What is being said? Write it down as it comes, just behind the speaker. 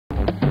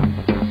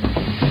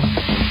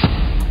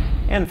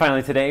And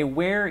finally today,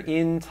 we're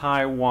in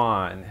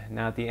Taiwan.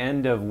 Now at the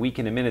end of Week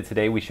in a Minute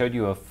today, we showed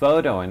you a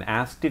photo and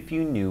asked if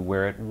you knew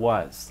where it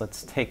was.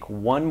 Let's take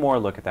one more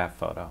look at that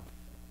photo.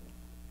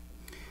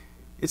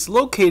 It's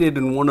located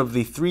in one of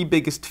the 3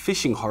 biggest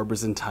fishing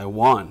harbors in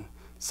Taiwan.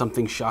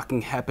 Something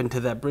shocking happened to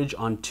that bridge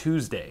on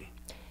Tuesday.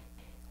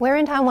 Where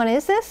in Taiwan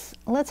is this?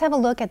 Let's have a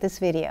look at this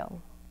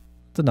video.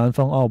 The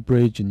Nanfangao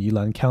Bridge in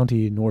Yilan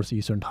County,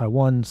 northeastern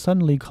Taiwan,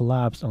 suddenly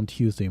collapsed on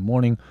Tuesday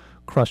morning,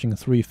 crushing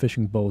 3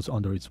 fishing boats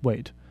under its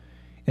weight.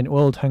 An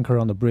oil tanker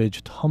on the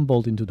bridge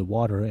tumbled into the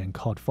water and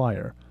caught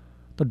fire.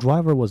 The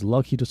driver was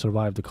lucky to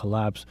survive the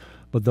collapse,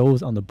 but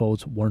those on the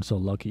boats weren't so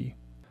lucky.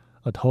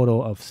 A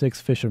total of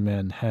 6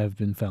 fishermen have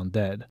been found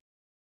dead.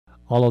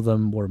 All of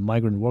them were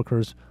migrant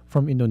workers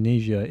from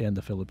Indonesia and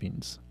the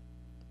Philippines.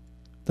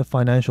 The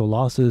financial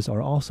losses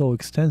are also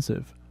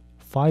extensive.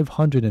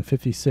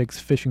 556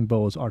 fishing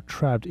boats are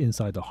trapped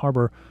inside the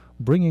harbor,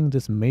 bringing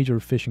this major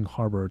fishing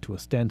harbor to a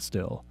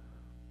standstill.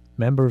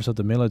 Members of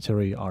the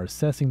military are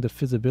assessing the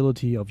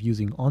feasibility of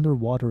using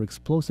underwater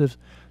explosives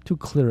to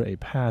clear a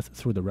path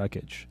through the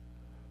wreckage.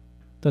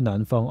 The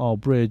Nanfangao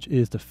Bridge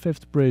is the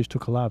 5th bridge to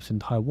collapse in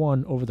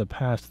Taiwan over the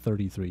past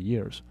 33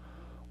 years.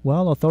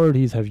 While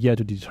authorities have yet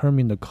to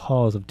determine the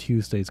cause of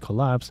Tuesday's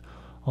collapse,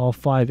 all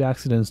 5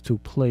 accidents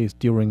took place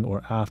during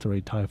or after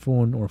a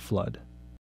typhoon or flood.